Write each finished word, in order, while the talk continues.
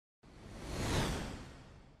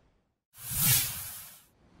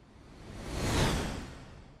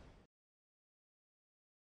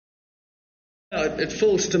It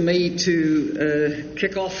falls to me to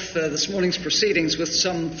kick off this morning's proceedings with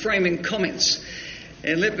some framing comments.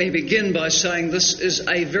 And let me begin by saying this is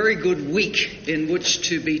a very good week in which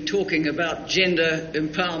to be talking about gender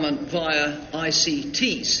empowerment via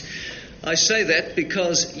ICTs. I say that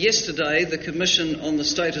because yesterday the Commission on the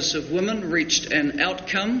Status of Women reached an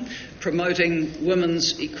outcome promoting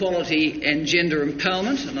women's equality and gender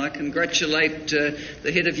empowerment, and I congratulate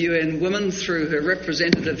the head of UN Women through her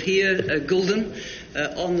representative here, Gulden,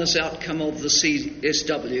 on this outcome of the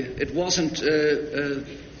CSW. It wasn't a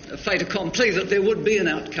fait accompli that there would be an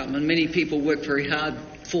outcome, and many people worked very hard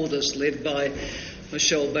for this, led by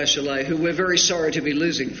Michelle Bachelet, who we're very sorry to be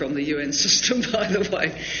losing from the UN system, by the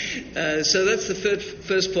way. So that's the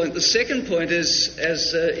first point. The second point is,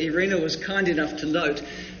 as Irina was kind enough to note,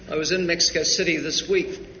 I was in Mexico City this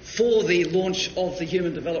week for the launch of the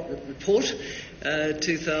Human Development Report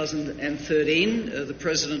 2013. The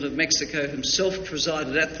President of Mexico himself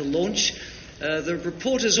presided at the launch. The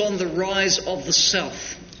report is on the rise of the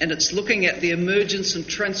South, and it's looking at the emergence and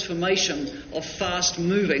transformation of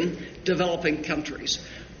fast-moving developing countries.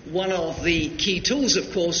 One of the key tools,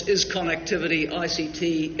 of course, is connectivity,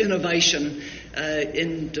 ICT, innovation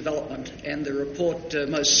in development. And the report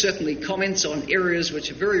most certainly comments on areas which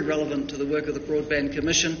are very relevant to the work of the Broadband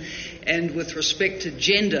Commission, and with respect to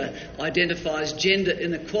gender, identifies gender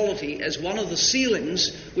inequality as one of the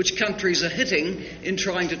ceilings which countries are hitting in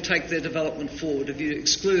trying to take their development forward. If you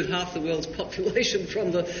exclude half the world's population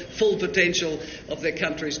from the full potential of their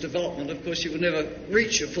country's development, of course you will never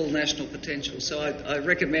reach your full national potential. So I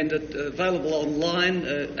recommend it, available online,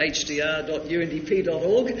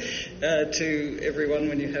 hdr.undp.org, to everyone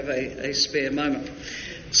when you have a spare moment.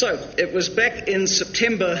 So it was back in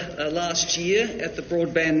September last year at the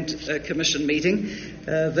Broadband Commission meeting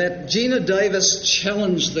that Gina Davis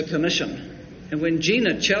challenged the Commission. And when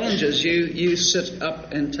Gina challenges you, you sit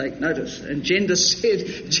up and take notice. And Gina said,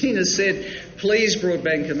 please,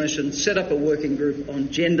 Broadband Commission, set up a working group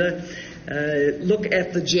on gender. Look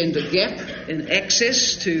at the gender gap in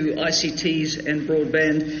access to ICTs and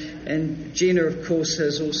broadband. And Gina, of course,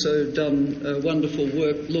 has also done wonderful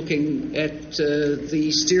work looking at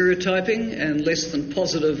the stereotyping and less than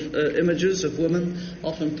positive images of women,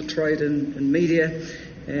 often portrayed in media,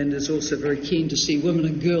 and is also very keen to see women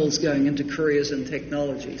and girls going into careers in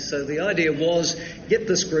technology. So the idea was, get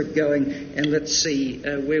this group going and let's see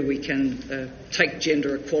where we can take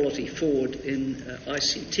gender equality forward in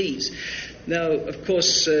ICTs. Now, of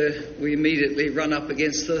course, we immediately run up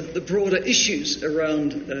against the broader issues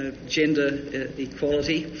around gender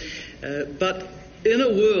equality. But in a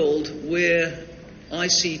world where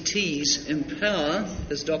ICTs empower,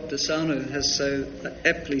 as Dr. Sanu has so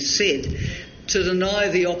aptly said, to deny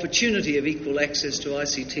the opportunity of equal access to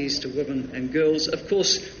ICTs to women and girls, of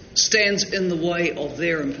course, stands in the way of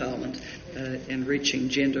their empowerment in reaching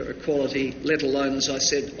gender equality, let alone, as I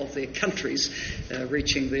said, of their countries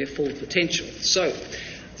reaching their full potential. So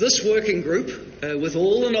this working group, with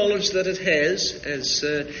all the knowledge that it has, as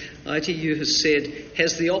ITU has said,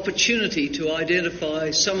 has the opportunity to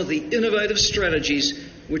identify some of the innovative strategies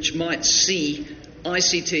which might see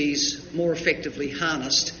ICTs more effectively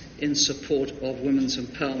harnessed in support of women's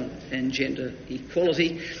empowerment and gender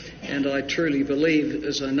equality. And I truly believe,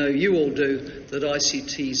 as I know you all do, that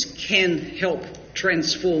ICTs can help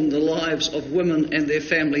transform the lives of women and their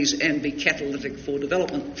families and be catalytic for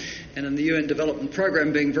development. And in the UN Development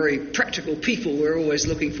Programme, being very practical people, we're always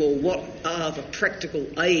looking for what are the practical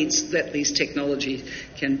aids that these technologies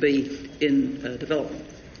can be in development.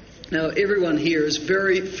 Now, everyone here is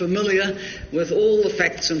very familiar with all the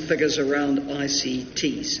facts and figures around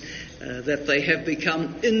ICTs, that they have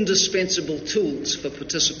become indispensable tools for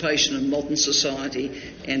participation in modern society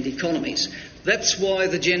and economies. That's why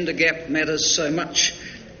the gender gap matters so much.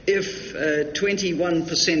 If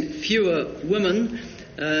 21% fewer women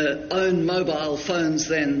own mobile phones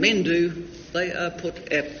than men do, they are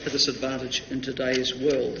put at a disadvantage in today's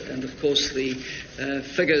world. And of course the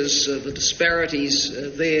figures, the disparities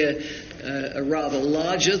there are rather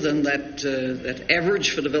larger than that average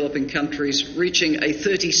for developing countries, reaching a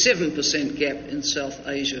 37% gap in South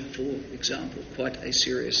Asia, for example, quite a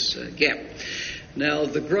serious gap. Now,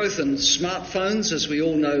 the growth in smartphones, as we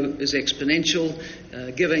all know, is exponential,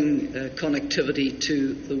 giving connectivity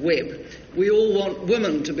to the web. We all want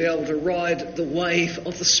women to be able to ride the wave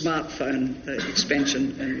of the smartphone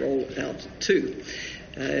expansion and roll out too.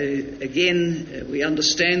 Again, we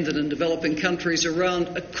understand that in developing countries,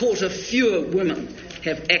 around a quarter fewer women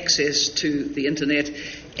have access to the internet,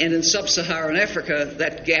 and in sub-Saharan Africa,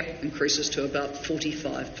 that gap increases to about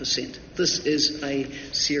 45%. This is a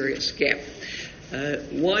serious gap.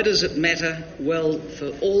 Why does it matter? Well, for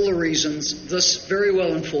all the reasons this very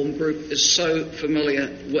well-informed group is so familiar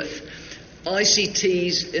with.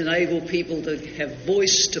 ICTs enable people to have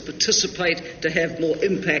voice, to participate, to have more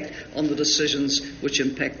impact on the decisions which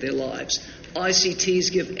impact their lives.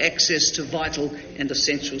 ICTs give access to vital and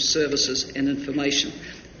essential services and information.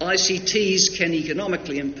 ICTs can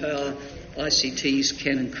economically empower. ICTs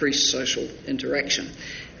can increase social interaction.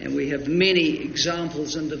 And we have many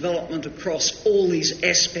examples in development across all these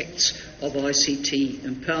aspects of ICT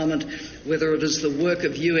empowerment, whether it is the work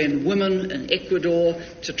of UN Women in Ecuador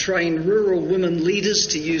to train rural women leaders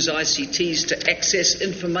to use ICTs to access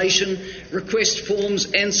information, request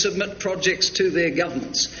forms and submit projects to their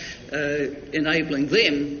governments, enabling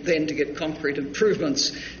them then to get concrete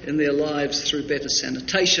improvements in their lives through better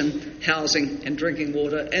sanitation, housing and drinking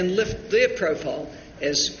water, and lift their profile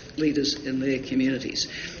as leaders in their communities.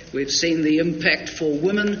 We've seen the impact for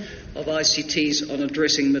women of ICTs on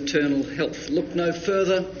addressing maternal health. Look no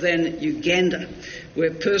further than Uganda,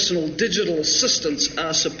 where personal digital assistants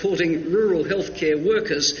are supporting rural healthcare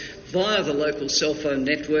workers via the local cell phone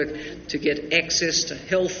network to get access to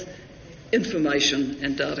health information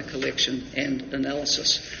and data collection and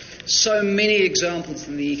analysis. So many examples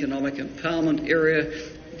in the economic empowerment area.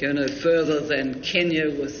 Go no further than Kenya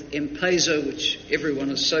with M-Pesa, which everyone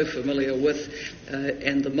is so familiar with,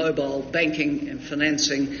 and the mobile banking and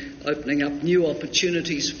financing, opening up new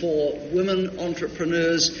opportunities for women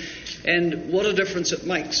entrepreneurs. And what a difference it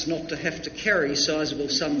makes not to have to carry sizable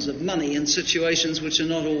sums of money in situations which are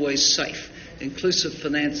not always safe. Inclusive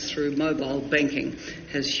finance through mobile banking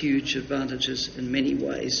has huge advantages in many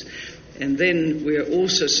ways. And then we're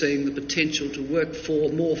also seeing the potential to work for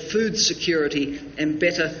more food security and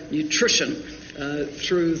better nutrition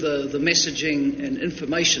through the messaging and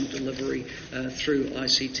information delivery through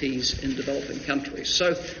ICTs in developing countries.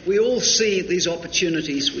 So we all see these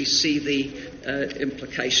opportunities, we see the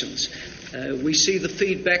implications. We see the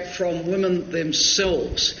feedback from women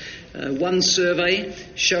themselves. One survey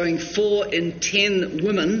showing 4 in 10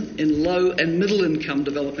 women in low and middle income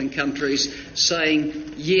developing countries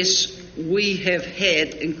saying, yes, we have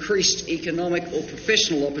had increased economic or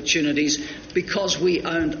professional opportunities because we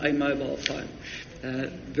owned a mobile phone.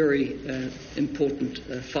 Very important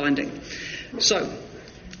finding. So,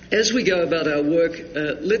 as we go about our work,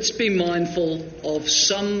 let's be mindful of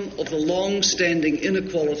some of the long-standing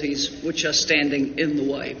inequalities which are standing in the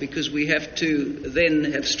way, because we have to then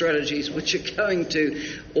have strategies which are going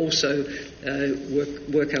to also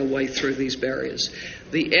work our way through these barriers.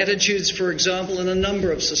 The attitudes, for example, in a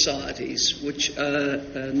number of societies which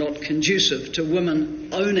are not conducive to women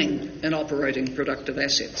owning and operating productive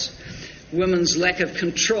assets. Women's lack of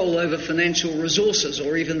control over financial resources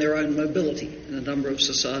or even their own mobility in a number of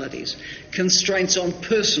societies. Constraints on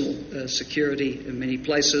personal security in many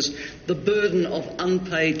places. The burden of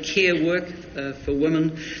unpaid care work for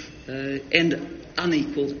women and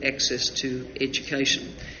unequal access to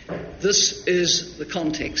education. This is the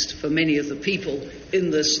context for many of the people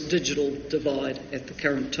in this digital divide at the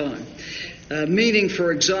current time. Meaning,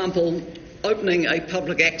 for example, opening a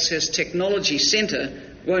public access technology centre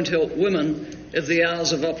won't help women if the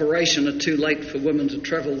hours of operation are too late for women to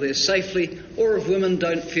travel there safely, or if women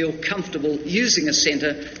don't feel comfortable using a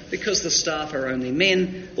centre because the staff are only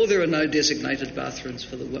men, or there are no designated bathrooms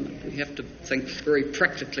for the women. We have to think very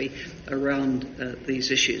practically around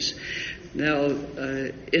these issues. Now,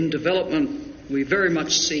 in development, we very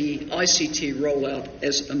much see ICT rollout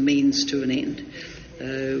as a means to an end.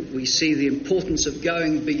 We see the importance of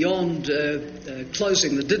going beyond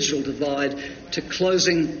closing the digital divide to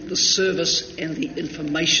closing the service and the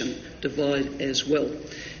information divide as well.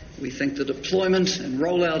 We think the deployment and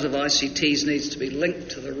rollout of ICTs needs to be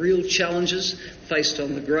linked to the real challenges faced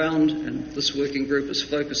on the ground, and this working group is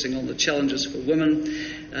focusing on the challenges for women.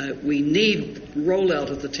 We need rollout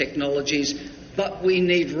of the technologies, but we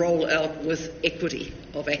need rollout with equity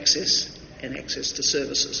of access and access to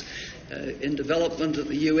services. In development at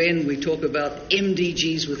the UN, we talk about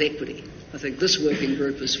MDGs with equity. I think this working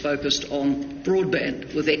group is focused on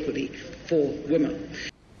broadband with equity for women.